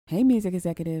Hey, music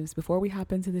executives. Before we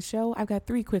hop into the show, I've got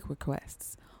 3 quick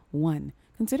requests. 1.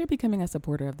 Consider becoming a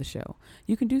supporter of the show.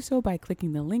 You can do so by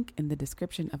clicking the link in the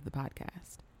description of the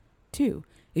podcast. 2.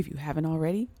 If you haven't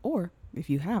already, or if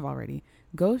you have already,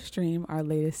 go stream our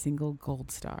latest single,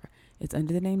 Gold Star. It's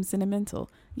under the name Sentimental.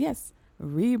 Yes,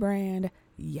 rebrand.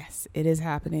 Yes, it is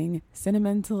happening.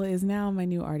 Sentimental is now my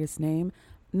new artist name.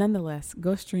 Nonetheless,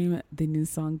 go stream the new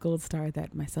song Gold Star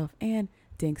that myself and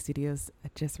Dank Studios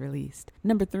just released.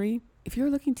 Number 3, if you're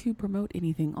looking to promote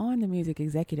anything on the Music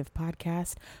Executive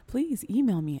podcast, please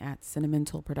email me at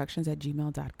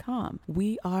sentimentalproductions@gmail.com.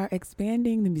 We are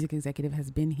expanding. The Music Executive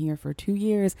has been here for 2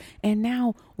 years, and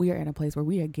now we are at a place where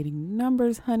we are getting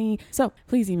numbers, honey. So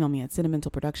please email me at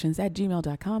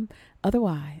sentimentalproductions@gmail.com.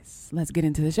 Otherwise, let's get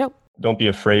into the show. Don't be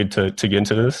afraid to get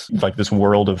into this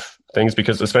world of things,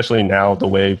 because especially now, the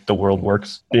way the world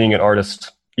works, being an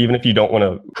artist, even if you don't want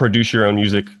to produce your own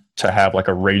music to have like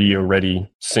a radio ready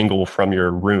single from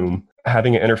your room,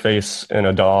 having an interface and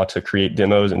a DAW to create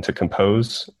demos and to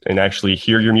compose and actually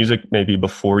hear your music maybe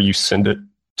before you send it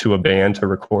to a band to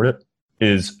record it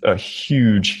is a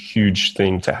huge, huge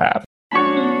thing to have.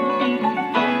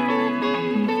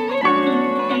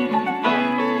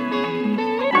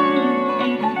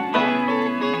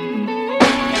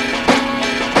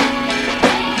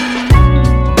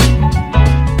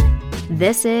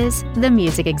 This is The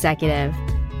Music Executive,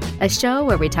 a show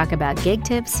where we talk about gig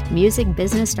tips, music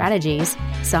business strategies,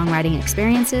 songwriting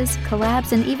experiences,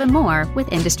 collabs, and even more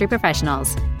with industry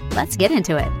professionals. Let's get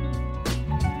into it.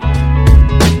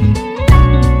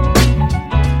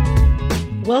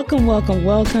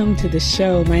 Welcome to the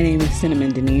show. My name is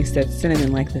Cinnamon Denise. That's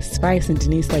cinnamon like the spice and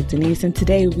Denise like Denise. And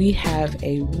today we have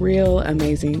a real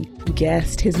amazing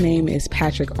guest. His name is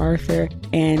Patrick Arthur,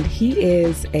 and he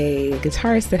is a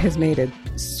guitarist that has made a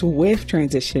swift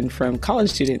transition from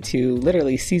college student to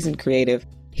literally seasoned creative.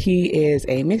 He is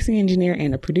a mixing engineer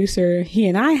and a producer. He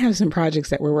and I have some projects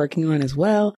that we're working on as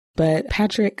well. But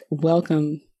Patrick,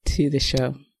 welcome to the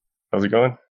show. How's it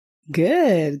going?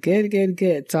 Good.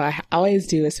 So I always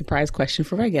do a surprise question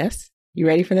for my guests. You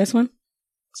ready for this one?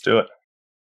 Let's do it.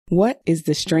 What is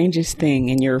the strangest thing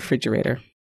in your refrigerator?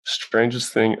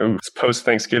 Strangest thing? Oh, it's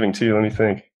post-Thanksgiving too. Let me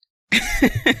think.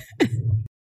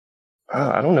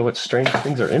 I don't know what strange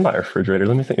things are in my refrigerator.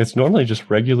 Let me think. It's normally just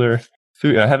regular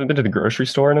food. I haven't been to the grocery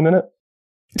store in a minute.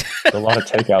 There's a lot of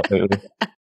takeout lately.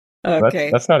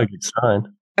 Okay. That's not a good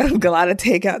sign. A lot of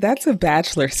takeout. That's a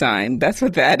bachelor sign. That's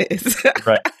what that is.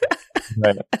 Right.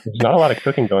 There's not a lot of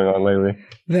cooking going on lately.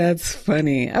 That's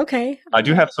funny. Okay. I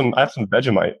have some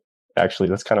Vegemite, actually.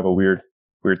 That's kind of a weird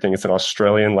thing. It's an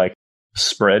Australian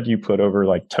spread you put over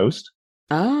toast.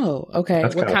 Oh, okay.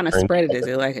 What kind of spread it is? Is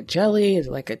it like a jelly? Is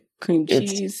it like a cream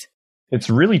cheese? It's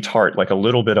really tart. Like a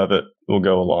little bit of it will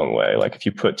go a long way. Like if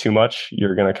you put too much,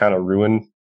 you're going to kind of ruin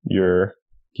your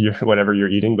whatever you're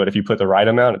eating. But if you put the right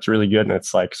amount, it's really good. And it's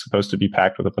supposed to be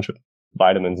packed with a bunch of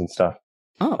vitamins and stuff.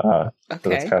 Oh,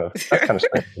 okay. So that's kind of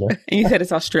strange. You know? And you said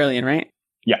it's Australian, right?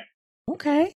 Yeah.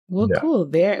 Okay. Well, yeah. Cool.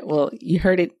 Well, you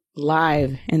heard it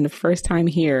live and the first time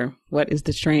here. What is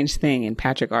the strange thing in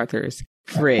Patrick Arthur's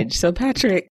fridge? So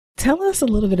Patrick, tell us a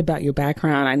little bit about your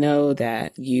background. I know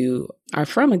that you are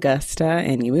from Augusta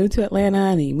and you moved to Atlanta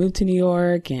and then you moved to New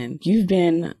York, and you've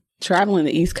been traveling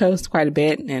the East Coast quite a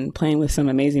bit and playing with some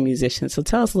amazing musicians. So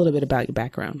tell us a little bit about your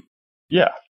background. Yeah.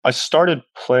 I started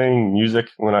playing music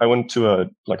when I went to a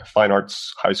fine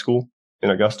arts high school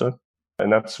in Augusta.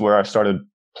 And that's where I started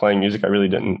playing music. I really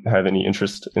didn't have any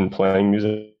interest in playing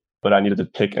music, but I needed to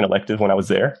pick an elective when I was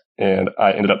there. And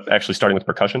I ended up actually starting with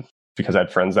percussion because I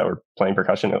had friends that were playing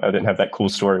percussion. I didn't have that cool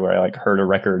story where I heard a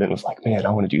record and was like, man,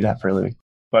 I want to do that for a living.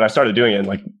 But I started doing it,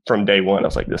 and from day one, I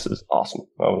was like, this is awesome.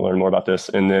 I want to learn more about this.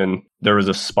 And then there was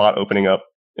a spot opening up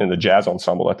in the jazz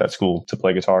ensemble at that school to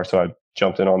play guitar. So I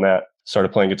jumped in on that,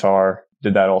 started playing guitar,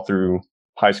 did that all through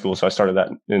high school. So I started that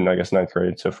in, 9th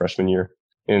grade, so freshman year.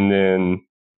 And then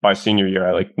by senior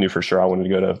year, I knew for sure I wanted to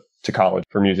go to college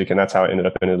for music. And that's how I ended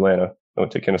up in Atlanta. I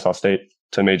went to Kennesaw State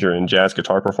to major in jazz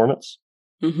guitar performance.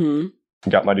 Mm-hmm.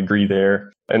 Got my degree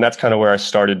there. And that's kind of where I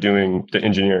started doing the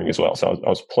engineering as well. So I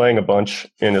was playing a bunch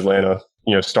in Atlanta,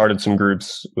 started some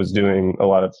groups, was doing a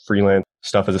lot of freelance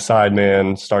stuff as a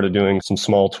sideman, started doing some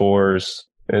small tours.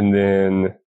 And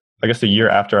then I guess the year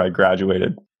after I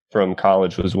graduated from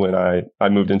college was when I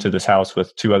moved into this house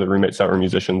with 2 other roommates that were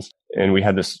musicians. And we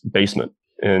had this basement.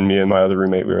 And me and my other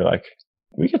roommate, we were like,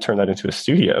 we could turn that into a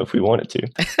studio if we wanted to.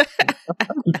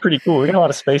 It's pretty cool. We got a lot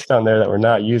of space down there that we're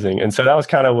not using. And so that was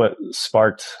kind of what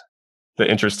sparked the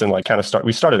interest in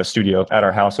we started a studio at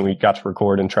our house, and we got to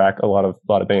record and track a lot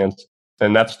of bands.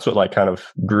 And that's what kind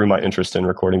of grew my interest in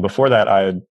recording. Before that, I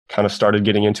had kind of started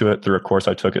getting into it through a course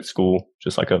I took at school,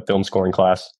 just like a film scoring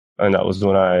class. And that was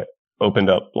when I opened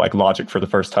up like Logic for the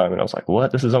first time. And I was like,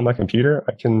 what? This is on my computer?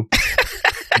 I can...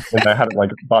 And I had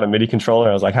like bought a MIDI controller.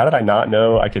 I was like, how did I not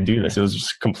know I could do this? It was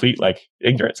just complete like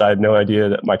ignorance. I had no idea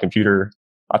that my computer,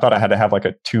 I thought I had to have like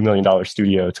a $2 million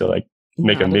studio to like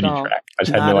make a MIDI track. I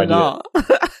just had no idea.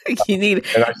 You need,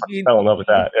 and I fell in love with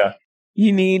that. Yeah.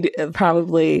 You need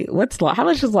probably, how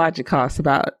much does Logic cost?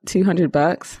 About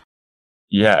 $200?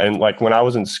 Yeah. And like when I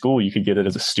was in school, you could get it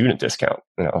as a student discount.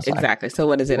 And I was exactly. So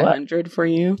what is it? 100 for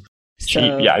you?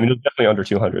 Cheap. Yeah. I mean, it was definitely under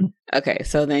 200. Okay.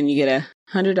 So then you get a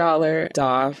 $100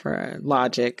 DAW for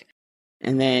Logic,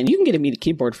 and then you can get a MIDI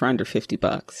keyboard for under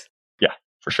 $50. Yeah,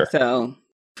 for sure. So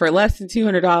for less than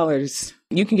 $200,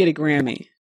 you can get a Grammy.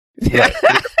 Right.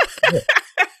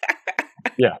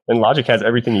 Yeah, and Logic has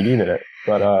everything you need in it.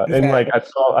 But and like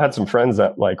I had some friends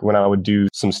that like when I would do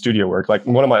some studio work, like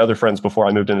one of my other friends before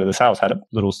I moved into this house had a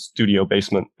little studio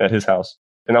basement at his house,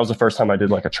 and that was the first time I did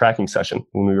like a tracking session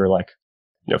when we were like,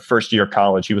 first year of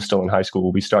college. He was still in high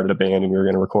school. We started a band and we were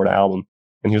going to record an album,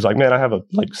 and he was like, "Man, I have a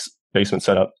like basement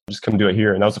set up. Just come do it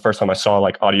here." And that was the first time I saw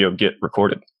like audio get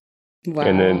recorded. Wow.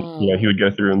 And then he would go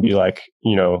through and be like,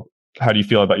 how do you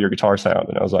feel about your guitar sound?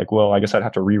 And I was like, well, I guess I'd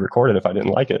have to re-record it if I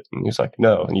didn't like it. And he's like,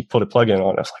 no. And he put a plug-in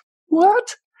on. I was like,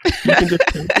 what? You can just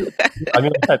I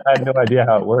mean, I had no idea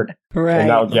how it worked. Right. And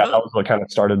that was what kind of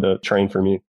started the train for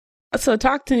me. So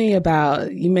talk to me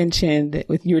about, you mentioned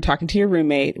you were talking to your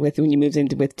roommate when you moved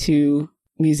into with two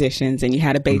musicians and you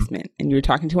had a basement, and you were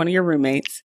talking to one of your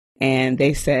roommates and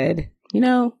they said, we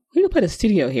could put a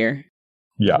studio here.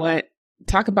 Yeah.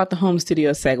 Talk about the home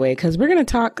studio segue, because we're going to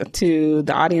talk to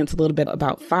the audience a little bit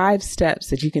about 5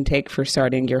 steps that you can take for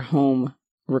starting your home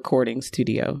recording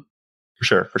studio.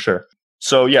 For sure.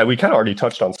 So yeah, we kind of already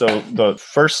touched on. So the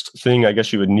first thing I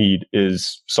guess you would need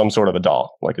is some sort of a DAW,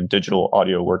 like a digital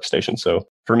audio workstation. So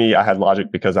for me, I had Logic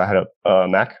because I had a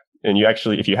Mac. And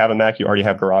if you have a Mac, you already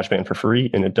have GarageBand for free,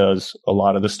 and it does a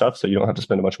lot of the stuff. So you don't have to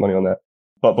spend much money on that.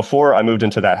 But before I moved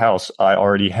into that house, I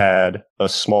already had a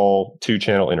small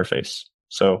 2-channel interface.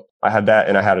 So I had that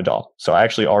and I had a DAW. So I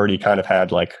actually already kind of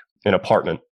had like an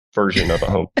apartment version of a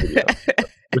home studio,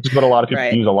 which is what a lot of people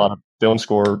use. A lot of film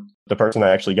score. The person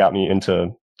that actually got me into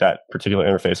that particular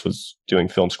interface was doing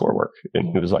film score work.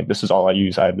 And he was like, this is all I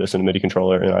use. I have this in a MIDI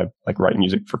controller and I like write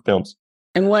music for films.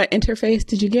 And what interface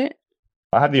did you get?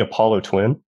 I had the Apollo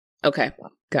Twin. Okay.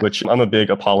 Which I'm a big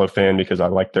Apollo fan because I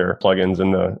like their plugins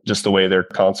and just the way their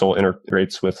console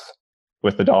integrates with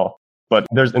the DAW. But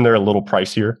they're a little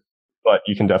pricier. But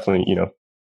you can definitely,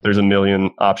 there's a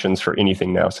million options for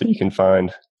anything now. So you can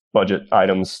find budget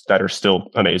items that are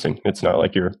still amazing. It's not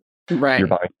like you're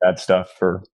buying bad stuff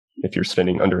if you're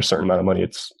spending under a certain amount of money.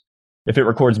 If it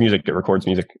records music, it records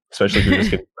music, especially if you're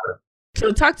just getting better.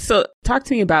 So talk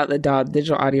to me about the DAW,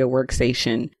 digital audio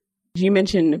workstation. You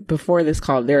mentioned before this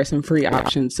call, there are some free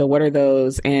options. So what are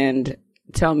those? And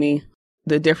tell me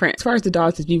the different, as far as the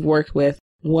DAWs that you've worked with,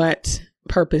 what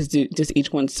purpose does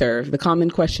each one serve? The common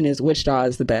question is, which DAW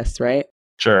is the best, right?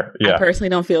 Sure. Yeah. I personally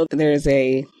don't feel there's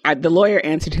the lawyer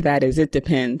answer to that is it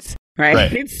depends,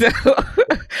 right? So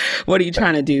what are you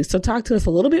trying to do? So talk to us a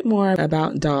little bit more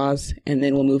about DAWs and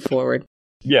then we'll move forward.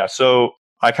 Yeah. So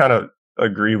I kind of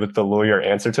agree with the lawyer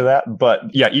answer to that, but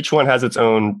yeah, each one has its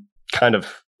own kind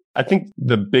of, I think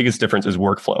the biggest difference is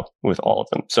workflow with all of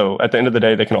them. So at the end of the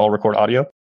day, they can all record audio.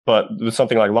 But with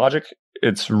something like Logic,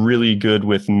 it's really good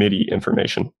with MIDI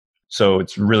information. So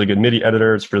it's really good MIDI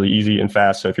editor. It's really easy and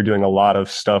fast. So if you're doing a lot of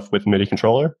stuff with MIDI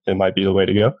controller, it might be the way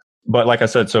to go. But like I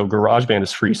said, so GarageBand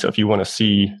is free. So if you want to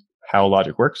see how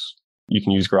Logic works, you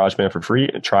can use GarageBand for free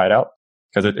and try it out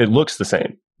because it looks the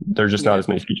same. There's just not as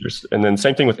many features. And then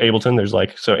same thing with Ableton.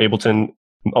 Ableton,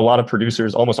 a lot of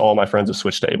producers, almost all of my friends have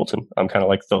switched to Ableton. I'm kind of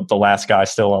like the last guy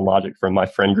still on Logic from my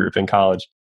friend group in college.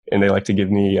 And they like to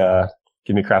give me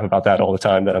crap about that all the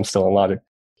time that I'm still in Logic.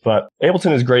 But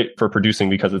Ableton is great for producing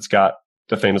because it's got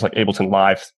the famous like Ableton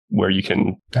Live where you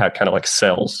can have kind of like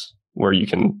cells where you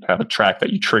can have a track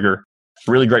that you trigger.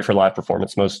 Really great for live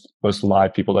performance. Most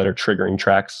live people that are triggering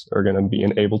tracks are going to be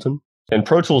in Ableton. And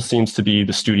Pro Tools seems to be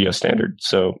the studio standard.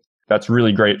 So that's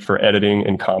really great for editing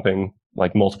and comping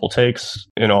like multiple takes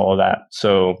and all of that.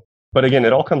 So, but again,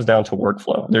 it all comes down to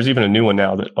workflow. There's even a new one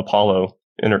now that Apollo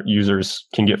users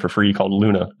can get for free called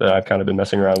Luna that I've kind of been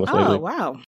messing around with lately. Oh,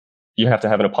 wow. You have to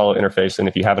have an Apollo interface. And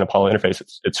if you have an Apollo interface,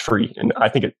 it's free. And I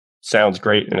think it sounds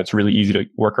great and it's really easy to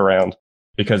work around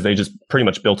because they just pretty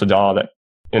much built a DAW that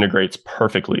integrates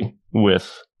perfectly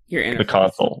with the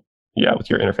console. Yeah, with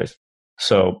your interface.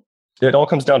 So it all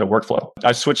comes down to workflow.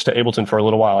 I switched to Ableton for a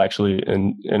little while actually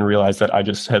and realized that I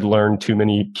just had learned too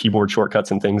many keyboard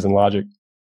shortcuts and things in Logic.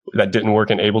 that didn't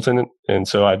work in Ableton. And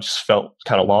so I just felt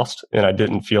kind of lost, and I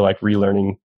didn't feel like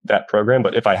relearning that program.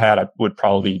 But if I had, I would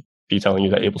probably be telling you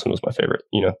that Ableton was my favorite,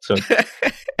 so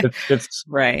it's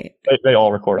right. They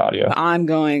all record audio.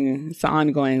 It's an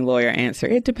ongoing lawyer answer.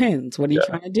 It depends. What are you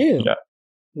trying to do? Yeah.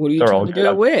 What are you trying to do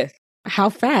it with? How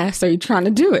fast are you trying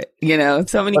to do it?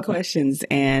 So many questions,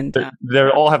 and they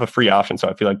all have a free option. So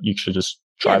I feel like you should just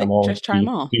try them all. Just try them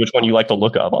all. See which one you like to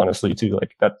look up, honestly, too.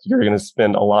 Like that, you're going to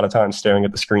spend a lot of time staring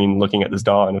at the screen, looking at this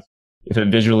DAW. And if it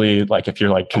visually, like if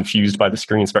you're like confused by the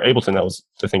screen, for Ableton, that was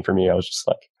the thing for me. I was just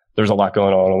like, there's a lot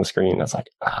going on the screen. I was like,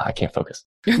 I can't focus.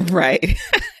 Right.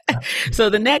 So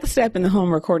the next step in the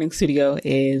home recording studio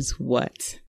is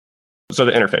what? So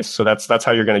the interface. So that's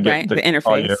how you're going to get the interface.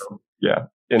 Audio,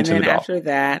 into and then the DAW. After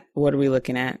that, what are we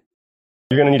looking at?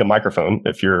 You're going to need a microphone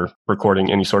if you're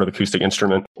recording any sort of acoustic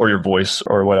instrument or your voice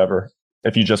or whatever.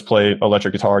 If you just play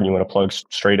electric guitar and you want to plug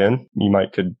straight in, you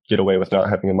could get away with not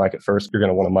having a mic at first. You're going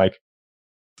to want a mic.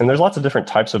 And there's lots of different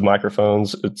types of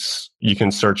microphones. You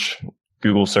can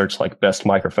Google search like best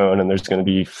microphone, and there's going to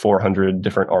be 400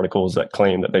 different articles that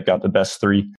claim that they've got the best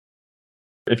 3.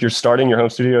 If you're starting your home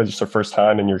studio, it's just the first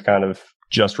time and you're kind of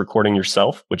just recording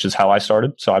yourself, which is how I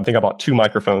started. So I think I bought 2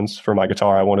 microphones for my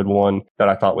guitar. I wanted one that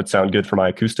I thought would sound good for my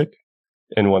acoustic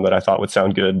and one that I thought would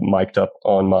sound good mic'd up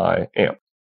on my amp.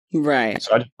 Right.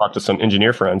 So I just talked to some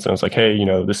engineer friends and I was like, hey,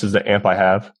 this is the amp I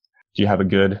have. Do you have a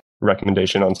good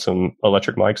recommendation on some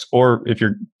electric mics? Or if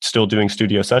you're still doing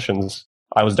studio sessions,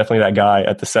 I was definitely that guy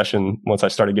at the session once I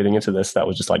started getting into this that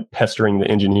was just like pestering the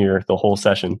engineer the whole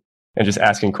session and just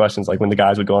asking questions. Like when the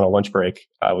guys would go on a lunch break,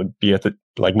 I would be at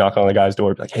knock on the guy's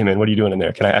door, be like, hey man, what are you doing in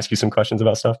there? Can I ask you some questions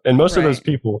about stuff? And most of those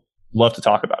people love to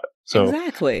talk about it. So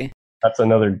exactly. That's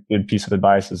another good piece of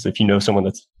advice is if you know someone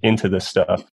that's into this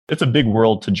stuff, it's a big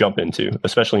world to jump into,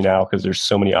 especially now because there's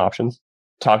so many options.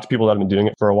 Talk to people that have been doing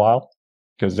it for a while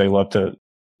because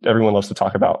everyone loves to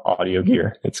talk about audio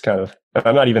gear. It's kind of,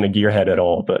 I'm not even a gearhead at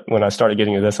all, but when I started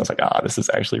getting into this, I was like, this is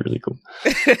actually really cool.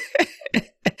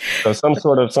 So some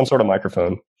sort of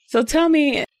microphone. So tell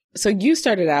me, so you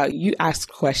started out, you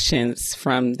asked questions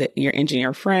from your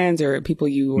engineer friends or people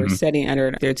you were studying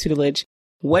under their tutelage.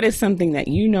 What is something that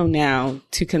you know now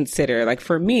to consider? Like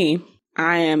for me,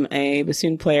 I am a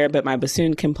bassoon player, but my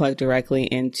bassoon can plug directly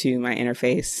into my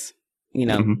interface,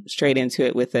 straight into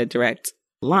it with a direct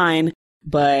line.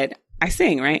 But I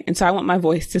sing, right? And so I want my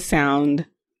voice to sound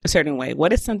a certain way.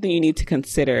 What is something you need to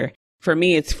consider? For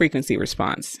me, it's frequency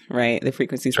response, right? The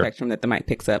frequency spectrum that the mic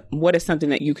picks up. What is something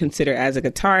that you consider as a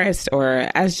guitarist or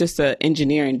as just an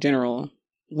engineer in general,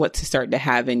 what to start to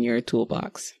have in your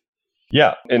toolbox?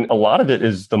 Yeah. And a lot of it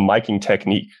is the miking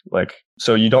technique.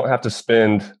 So you don't have to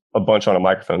spend a bunch on a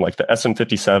microphone. Like the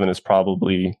SM57 is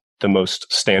probably the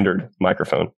most standard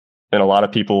microphone. And a lot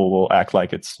of people will act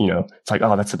like it's like,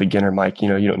 oh, that's a beginner mic. You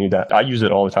don't need that. I use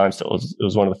it all the time still. It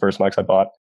was one of the first mics I bought.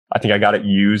 I think I got it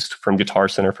used from Guitar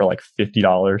Center for like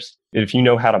 $50. If you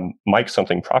know how to mic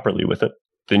something properly with it,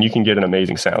 then you can get an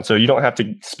amazing sound. So you don't have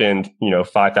to spend,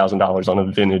 $5,000 on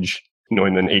a vintage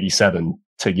Neumann 87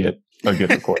 to get a good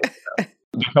recording.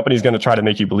 The company's going to try to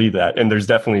make you believe that. And there's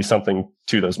definitely something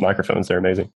to those microphones. They're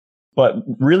amazing. But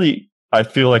really, I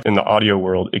feel like in the audio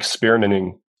world,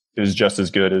 experimenting is just as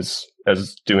good as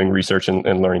doing research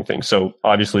and learning things. So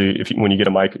obviously, when you get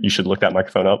a mic, you should look that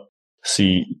microphone up,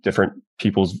 see different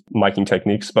people's miking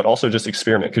techniques, but also just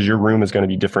experiment because your room is going to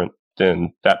be different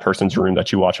than that person's room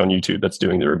that you watch on YouTube that's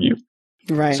doing the review.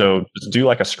 Right. So just do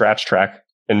like a scratch track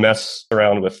and mess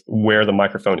around with where the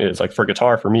microphone is. Like for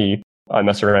guitar, for me, I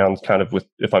mess around kind of with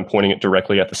if I'm pointing it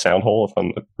directly at the sound hole, if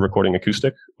I'm recording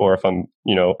acoustic, or if I'm,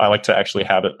 I like to actually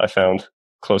have it, I found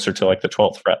closer to like the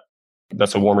 12th fret.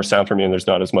 That's a warmer sound for me and there's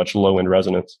not as much low end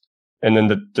resonance. And then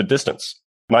the distance.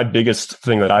 My biggest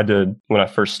thing that I did when I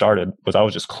first started was I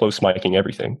was just close miking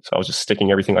everything. So I was just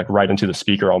sticking everything like right into the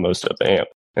speaker almost of the amp.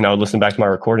 And I would listen back to my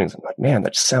recordings and I'm like, man,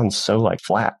 that just sounds so like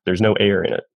flat. There's no air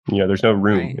in it. There's no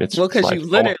room. Right. It's because like, you've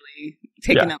literally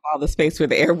taken up all the space where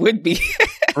the air would be.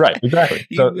 Right, exactly.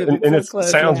 So, and it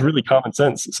sounds really common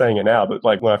sense saying it now, but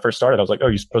like when I first started, I was like, oh,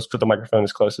 you're supposed to put the microphone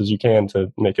as close as you can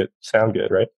to make it sound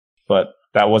good, right? But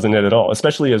that wasn't it at all,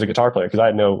 especially as a guitar player, because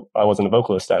I wasn't a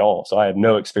vocalist at all. So I had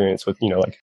no experience with,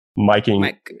 like miking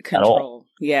at all.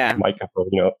 Yeah. Mic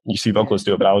control, you see vocalists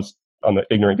do it, but I'm an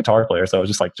ignorant guitar player. So I was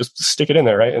just like, just stick it in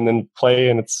there, right? And then play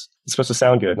and it's supposed to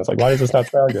sound good. And it's like, why does this not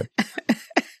sound good?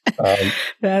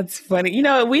 That's funny.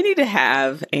 We need to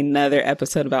have another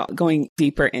episode about going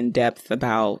deeper in depth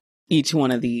about each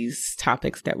one of these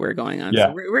topics that we're going on. Yeah.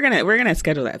 So we're gonna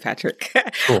schedule that, Patrick.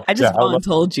 Cool. I just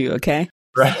told you, okay?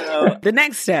 Right. So the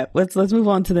next step. Let's move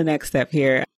on to the next step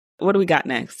here. What do we got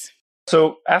next?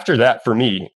 So after that, for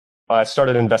me, I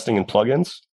started investing in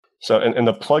plugins. So, and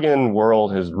the plugin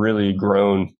world has really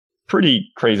grown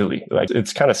pretty crazily. Like,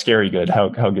 it's kind of scary good how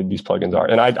good these plugins are.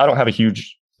 And I don't have a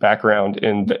huge background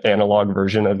in the analog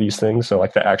version of these things. So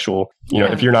like the actual,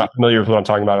 if you're not familiar with what I'm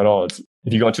talking about at all, it's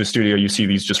if you go into a studio, you see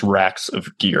these just racks of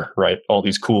gear, right? All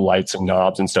these cool lights and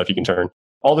knobs and stuff you can turn.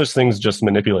 All those things just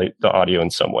manipulate the audio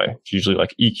in some way. It's usually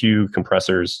like EQ,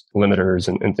 compressors, limiters,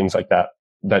 and things like that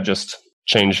just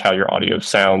change how your audio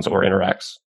sounds or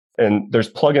interacts. And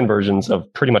there's plugin versions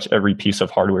of pretty much every piece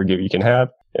of hardware gear you can have.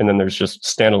 And then there's just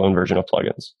standalone version of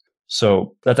plugins.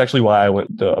 So that's actually why I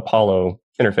went the Apollo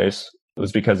interface. It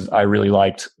was because I really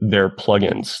liked their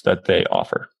plugins that they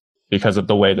offer because of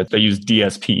the way that they use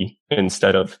DSP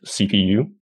instead of CPU.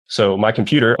 So my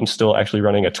computer, I'm still actually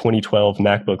running a 2012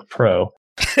 MacBook Pro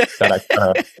that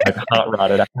I hot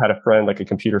rodded. I had a friend, like a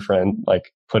computer friend,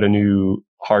 like put a new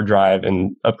hard drive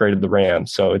and upgraded the RAM.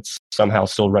 So it's somehow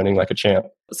still running like a champ.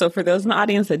 So for those in the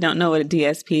audience that don't know what a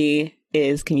DSP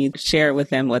is, can you share with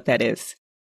them what that is?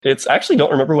 It's actually,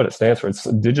 don't remember what it stands for. It's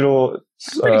digital.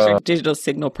 I'm pretty sure digital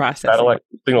signal processing. Satellite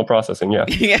signal processing, yeah.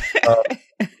 Yeah.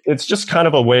 It's just kind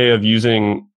of a way of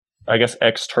using, I guess,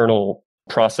 external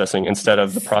processing instead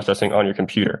of the processing on your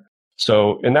computer.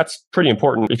 So, and that's pretty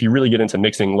important if you really get into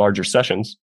mixing larger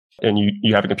sessions and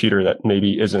you have a computer that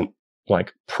maybe isn't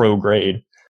like pro grade.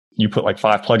 You put like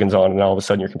 5 plugins on and all of a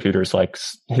sudden your computer is like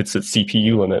hits its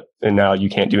CPU limit and now you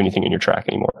can't do anything in your track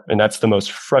anymore. And that's the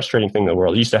most frustrating thing in the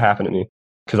world. It used to happen to me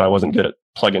because I wasn't good at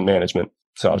plugin management.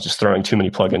 So I was just throwing too many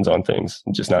plugins on things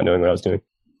and just not knowing what I was doing.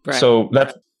 Right. So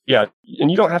that's, yeah.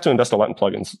 And you don't have to invest a lot in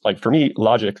plugins. Like for me,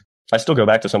 Logic, I still go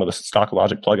back to some of the stock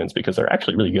Logic plugins because they're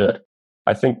actually really good.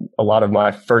 I think a lot of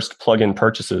my first plugin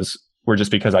purchases were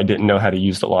just because I didn't know how to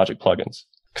use the Logic plugins.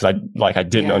 Because I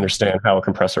didn't understand how a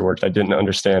compressor worked. I didn't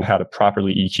understand how to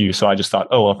properly EQ. So I just thought,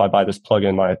 oh, well, if I buy this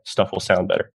plugin, my stuff will sound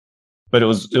better. But it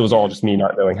was all just me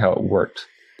not knowing how it worked.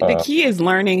 The key is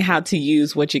learning how to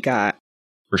use what you got.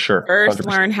 For sure. First, 100%.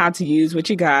 learn how to use what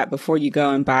you got before you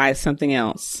go and buy something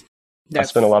else. I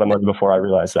spent a lot of money before I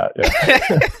realized that.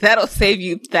 Yeah. That'll save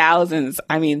you thousands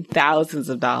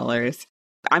of dollars.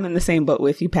 I'm in the same boat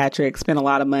with you, Patrick. Spent a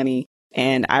lot of money.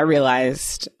 And I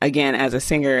realized, again, as a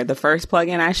singer, the first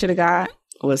plugin I should have got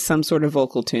was some sort of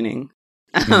vocal tuning.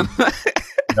 Yep.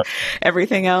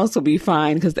 Everything else will be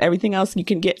fine because everything else you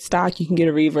can get stock. You can get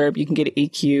a reverb. You can get an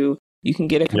EQ. You can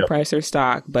get a compressor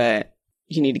stock, but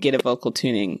you need to get a vocal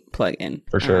tuning plugin.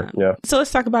 For sure, yeah. So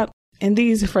let's talk about, and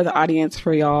these are for the audience,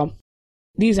 for y'all.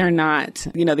 These are not,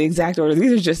 the exact order.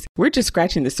 These are just, we're just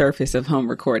scratching the surface of home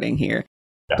recording here.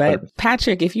 Yeah, but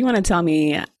Patrick, if you want to tell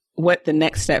me what the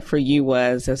next step for you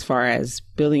was as far as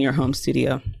building your home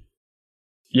studio.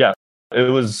 Yeah, it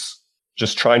was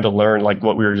just trying to learn, like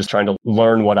what we were just trying to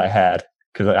learn what I had.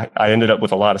 Because I ended up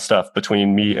with a lot of stuff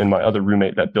between me and my other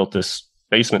roommate that built this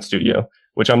basement studio,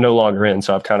 which I'm no longer in.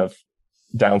 So I've kind of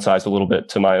downsized a little bit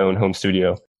to my own home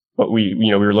studio. But we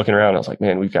were looking around. I was like,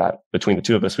 man, we've got, between the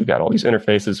two of us, we've got all these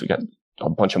interfaces. We got a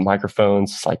bunch of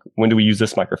microphones. It's like, when do we use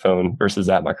this microphone versus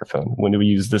that microphone? When do we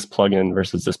use this plugin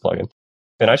versus this plugin?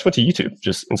 And I just went to YouTube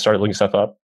and started looking stuff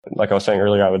up. Like I was saying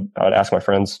earlier, I would ask my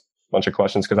friends a bunch of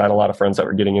questions because I had a lot of friends that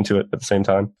were getting into it at the same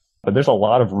time. But there's a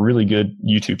lot of really good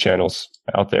YouTube channels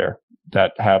out there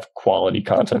that have quality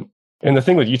content. And the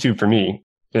thing with YouTube for me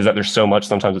is that there's so much,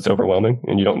 sometimes it's overwhelming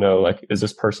and you don't know, like, is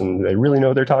this person, do they really know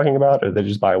what they're talking about? Or they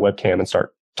just buy a webcam and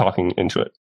start talking into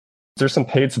it? There's some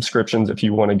paid subscriptions if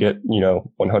you want to get,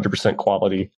 100%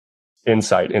 quality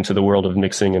insight into the world of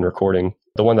mixing and recording.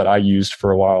 The one that I used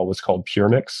for a while was called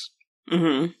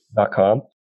puremix.com.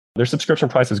 Their subscription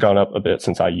price has gone up a bit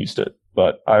since I used it.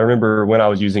 But I remember when I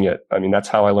was using it, that's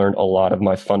how I learned a lot of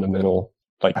my fundamental,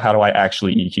 like, how do I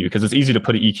actually EQ? Because it's easy to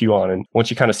put an EQ on. And once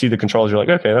you kind of see the controls, you're like,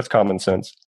 okay, that's common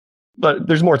sense. But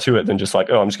there's more to it than just like,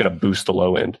 oh, I'm just going to boost the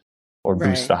low end or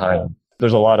boost the high end.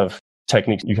 There's a lot of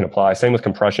techniques you can apply. Same with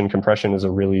compression. Compression is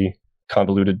a really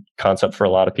convoluted concept for a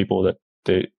lot of people that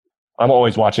I'm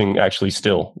always watching actually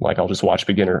still. Like, I'll just watch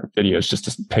beginner videos just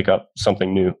to pick up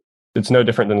something new. It's no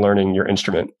different than learning your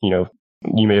instrument.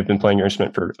 You may have been playing your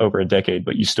instrument for over a decade,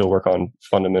 but you still work on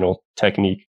fundamental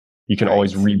technique. You can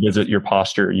always revisit your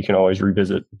posture. You can always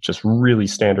revisit just really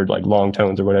standard, like long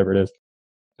tones or whatever it is.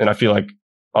 And I feel like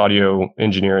audio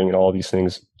engineering and all these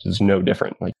things is no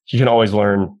different. Like, you can always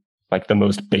learn like the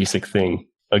most basic thing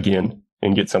again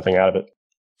and get something out of it.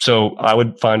 So I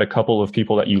would find a couple of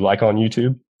people that you like on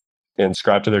YouTube and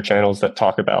subscribe to their channels that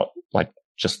talk about like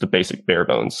just the basic bare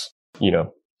bones.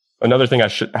 Another thing I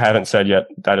haven't said yet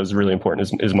that is really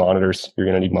important is monitors. You're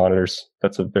going to need monitors.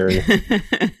 That's a very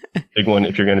big one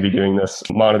if you're going to be doing this.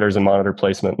 Monitors and monitor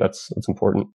placement. That's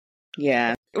important.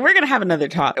 Yeah. We're going to have another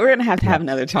talk. We're going to have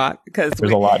another talk because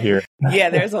there's a lot here. Yeah,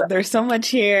 there's so much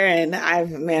here, and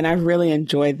I've really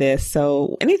enjoyed this.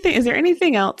 So is there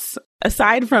anything else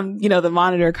aside from, the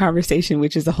monitor conversation,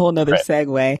 which is a whole nother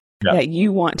segue that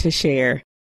you want to share?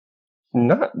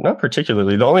 Not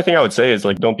particularly. The only thing I would say is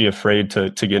don't be afraid to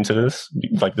get into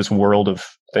this world of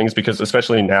things, because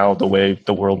especially now, the way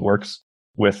the world works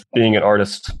with being an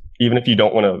artist, even if you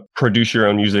don't want to produce your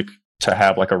own music to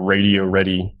have a radio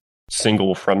ready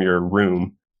single from your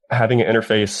room, having an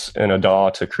interface and a DAW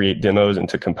to create demos and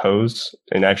to compose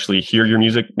and actually hear your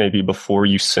music maybe before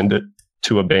you send it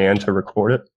to a band to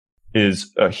record it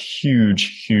is a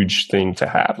huge, huge thing to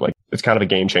have. It's kind of a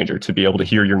game changer to be able to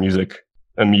hear your music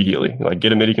immediately.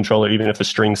 Get a MIDI controller, even if the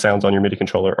string sounds on your MIDI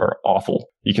controller are awful,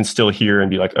 you can still hear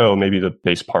and be oh, maybe the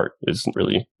bass part isn't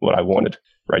really what I wanted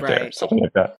right there, something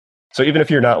like that. So even if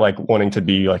you're not wanting to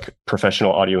be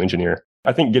professional audio engineer,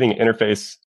 I think getting an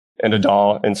interface and a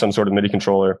DAW and some sort of MIDI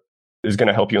controller is going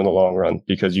to help you in the long run,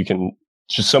 because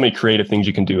just so many creative things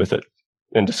you can do with it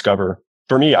and discover.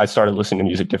 For me, I started listening to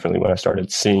music differently when I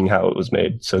started seeing how it was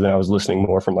made. So then I was listening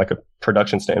more from a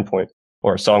production standpoint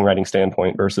or a songwriting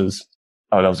standpoint versus,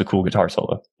 oh, that was a cool guitar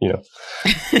solo,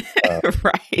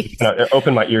 Right. It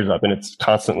opened my ears up, and it's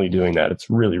constantly doing that. It's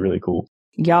really, really cool.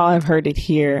 Y'all have heard it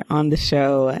here on the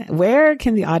show. Where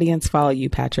can the audience follow you,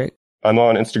 Patrick? I'm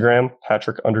on Instagram,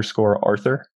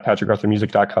 Patrick_Arthur,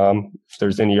 patrickarthurmusic.com. If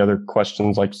there's any other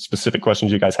questions, specific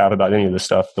questions you guys have about any of this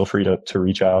stuff, feel free to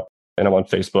reach out. And I'm on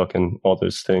Facebook and all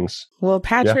those things. Well,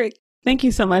 Patrick, Thank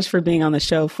you so much for being on the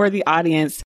show. For the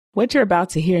audience, what you're about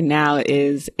to hear now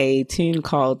is a tune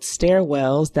called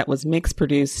Stairwells that was mixed,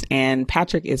 produced, and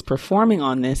Patrick is performing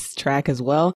on this track as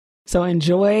well. So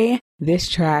enjoy this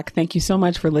track. Thank you so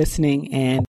much for listening,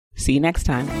 and see you next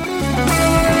time.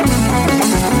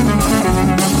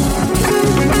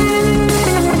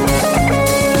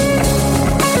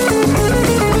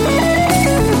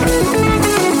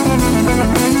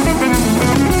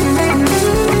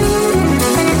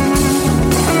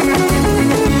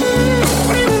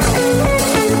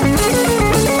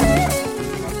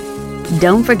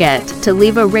 Don't forget to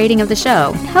leave a rating of the show.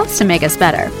 It helps to make us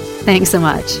better. Thanks so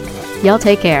much. Y'all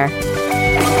take care.